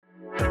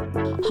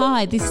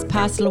Hi, this is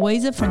Pastor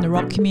Louisa from the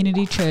Rock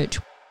Community Church.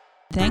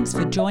 Thanks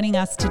for joining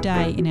us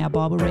today in our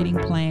Bible reading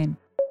plan.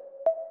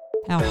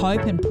 Our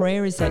hope and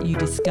prayer is that you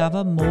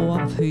discover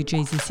more of who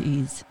Jesus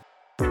is.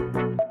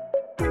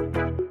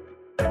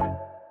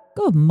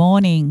 Good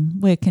morning.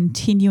 We're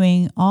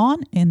continuing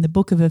on in the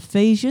book of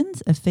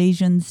Ephesians,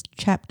 Ephesians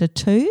chapter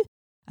 2,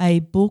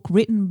 a book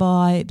written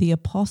by the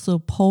Apostle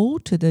Paul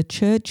to the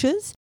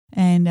churches,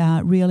 and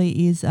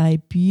really is a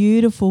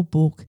beautiful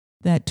book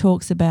that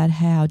talks about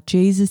how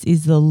Jesus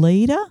is the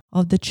leader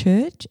of the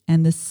church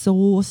and the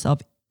source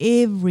of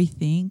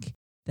everything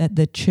that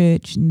the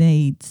church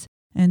needs.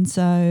 And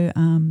so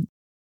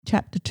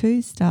chapter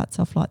 2 starts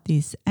off like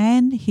this: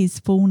 "And his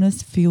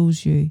fullness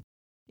fills you,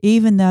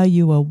 even though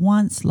you were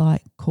once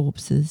like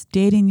corpses,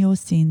 dead in your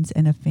sins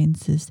and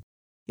offences.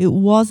 It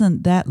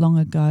wasn't that long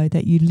ago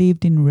that you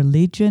lived in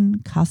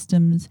religion,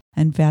 customs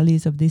and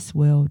values of this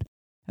world,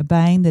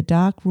 obeying the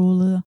dark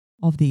ruler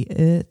of the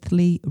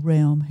earthly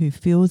realm, who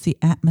fills the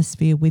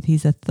atmosphere with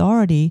his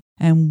authority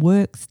and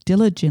works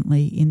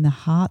diligently in the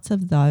hearts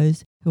of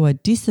those who are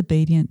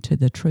disobedient to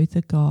the truth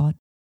of God.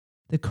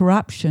 The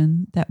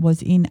corruption that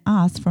was in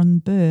us from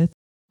birth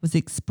was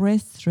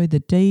expressed through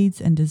the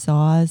deeds and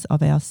desires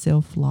of our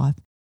self-life.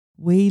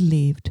 We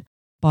lived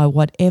by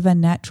whatever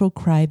natural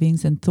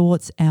cravings and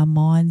thoughts our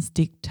minds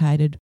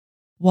dictated,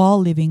 while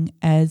living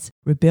as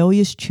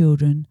rebellious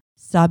children,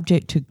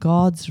 subject to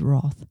God's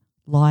wrath,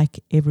 like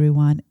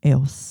everyone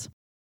else.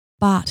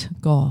 But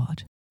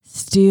God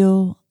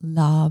still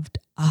loved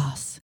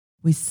us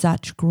with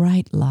such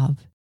great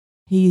love.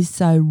 He is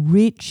so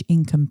rich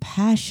in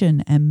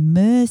compassion and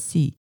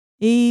mercy,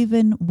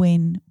 even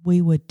when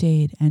we were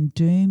dead and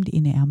doomed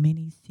in our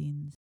many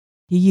sins.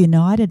 He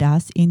united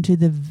us into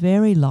the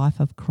very life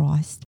of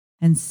Christ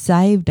and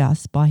saved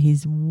us by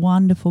his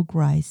wonderful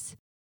grace.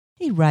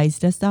 He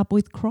raised us up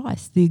with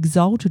Christ, the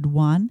exalted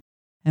one,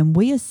 and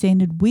we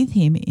ascended with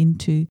him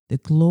into the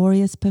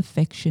glorious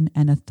perfection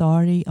and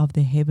authority of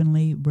the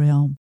heavenly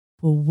realm,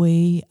 for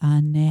we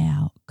are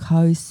now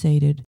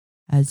co-seated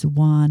as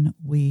one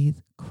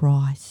with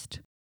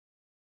Christ.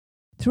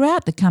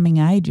 Throughout the coming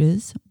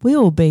ages, we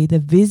will be the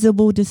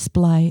visible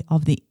display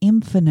of the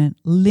infinite,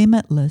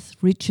 limitless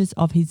riches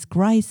of his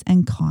grace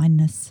and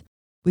kindness,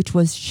 which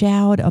was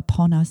showered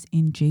upon us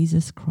in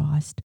Jesus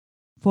Christ.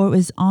 For it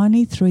was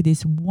only through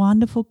this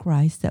wonderful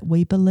grace that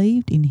we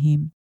believed in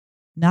him.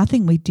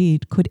 Nothing we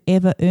did could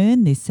ever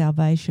earn this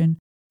salvation,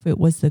 for it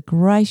was the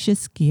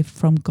gracious gift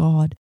from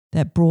God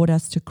that brought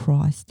us to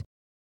Christ.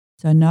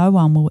 So no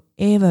one will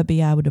ever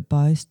be able to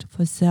boast,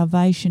 for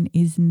salvation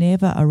is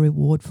never a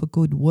reward for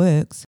good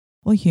works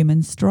or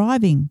human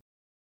striving.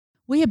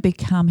 We have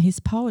become his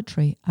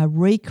poetry, a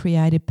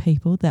recreated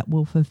people that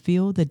will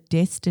fulfill the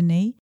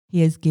destiny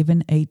he has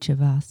given each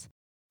of us.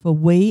 For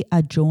we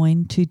are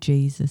joined to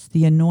Jesus,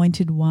 the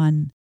Anointed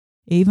One.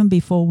 Even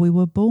before we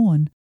were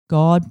born,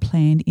 God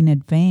planned in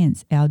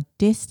advance our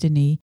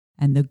destiny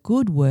and the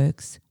good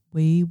works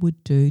we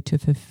would do to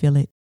fulfill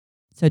it.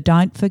 So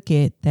don't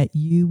forget that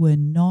you were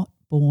not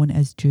born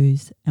as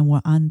Jews and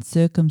were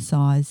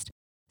uncircumcised.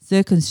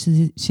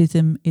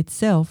 Circumcision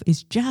itself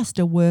is just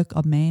a work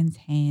of man's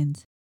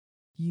hands.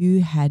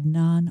 You had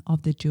none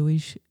of the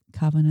Jewish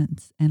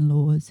covenants and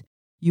laws.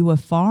 You were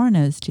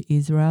foreigners to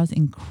Israel's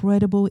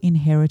incredible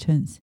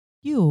inheritance.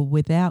 You were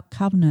without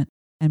covenant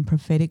and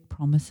prophetic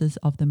promises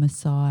of the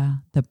Messiah,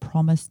 the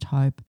promised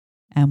hope,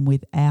 and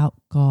without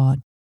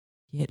God.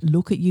 Yet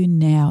look at you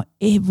now,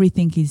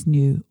 everything is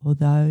new.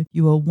 Although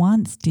you were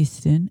once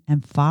distant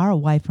and far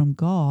away from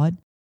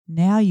God,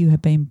 now you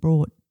have been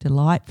brought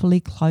delightfully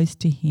close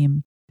to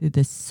him through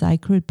the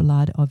sacred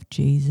blood of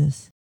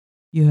Jesus.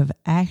 You have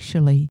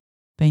actually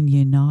been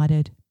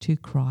united to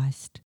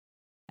Christ.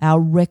 Our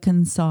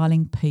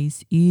reconciling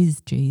peace is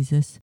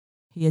Jesus.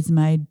 He has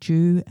made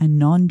Jew and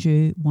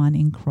non-Jew one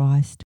in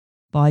Christ.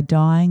 By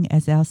dying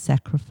as our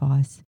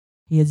sacrifice,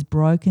 he has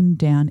broken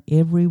down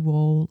every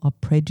wall of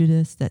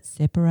prejudice that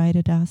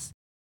separated us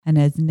and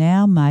has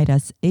now made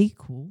us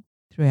equal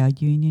through our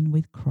union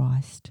with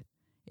Christ.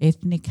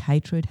 Ethnic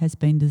hatred has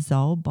been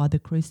dissolved by the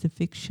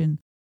crucifixion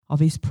of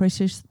his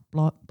precious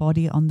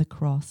body on the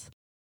cross.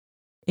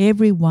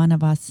 Every one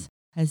of us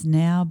has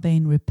now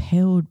been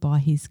repelled by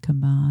his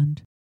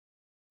command.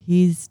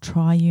 His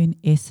triune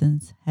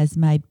essence has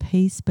made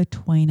peace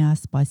between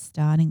us by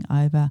starting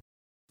over,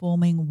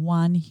 forming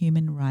one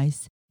human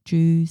race,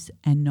 Jews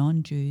and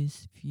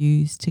non-Jews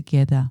fused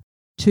together.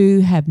 Two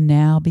have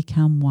now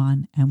become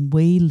one, and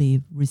we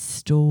live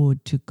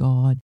restored to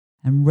God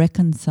and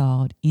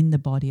reconciled in the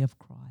body of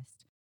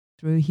Christ.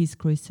 Through his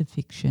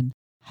crucifixion,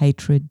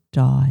 hatred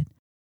died.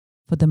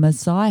 For the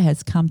Messiah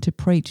has come to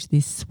preach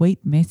this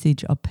sweet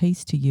message of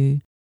peace to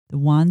you, the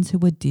ones who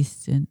were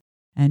distant,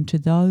 and to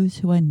those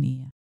who are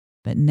near.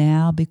 But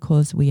now,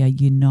 because we are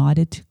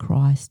united to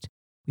Christ,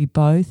 we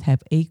both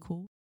have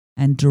equal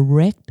and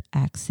direct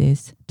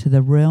access to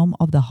the realm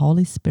of the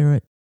Holy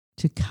Spirit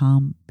to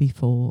come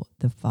before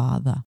the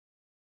Father.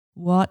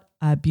 What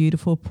a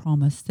beautiful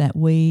promise that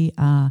we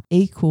are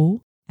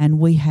equal and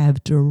we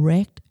have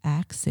direct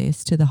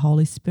access to the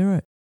Holy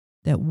Spirit.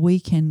 that we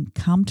can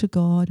come to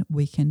God,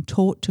 we can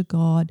talk to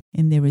God,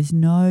 and there is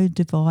no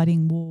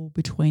dividing wall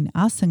between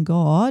us and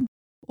God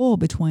or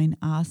between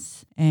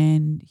us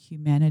and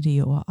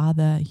humanity or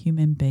other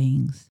human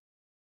beings.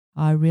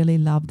 I really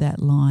love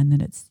that line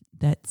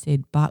that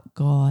said, but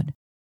God.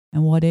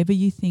 And whatever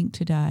you think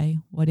today,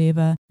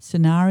 whatever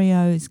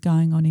scenario is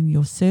going on in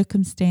your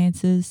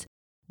circumstances,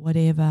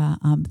 whatever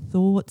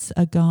thoughts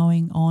are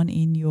going on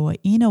in your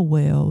inner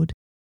world,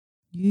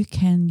 you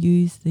can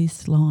use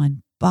this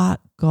line,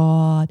 but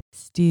God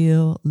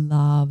still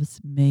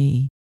loves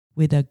me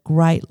with a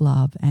great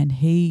love, and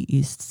he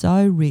is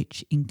so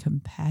rich in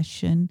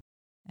compassion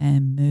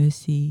and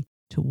mercy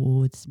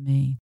towards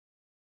me.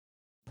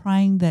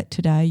 Praying that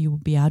today you will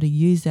be able to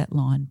use that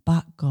line,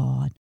 but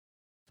God.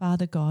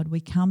 Father God,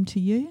 we come to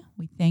you.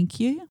 We thank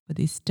you for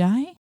this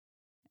day,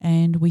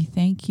 and we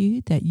thank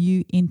you that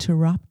you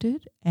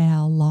interrupted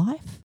our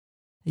life,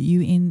 that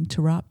you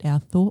interrupt our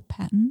thought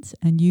patterns,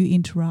 and you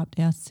interrupt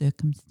our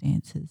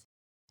circumstances,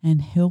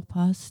 and help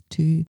us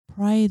to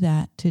pray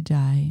that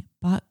today,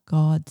 but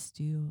God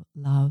still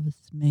loves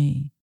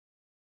me.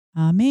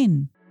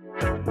 Amen.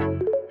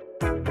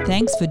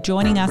 Thanks for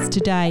joining us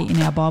today in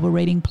our Bible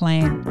reading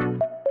plan.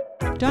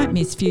 Don't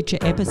miss future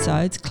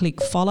episodes. Click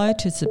follow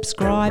to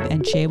subscribe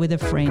and share with a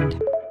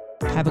friend.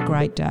 Have a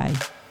great day.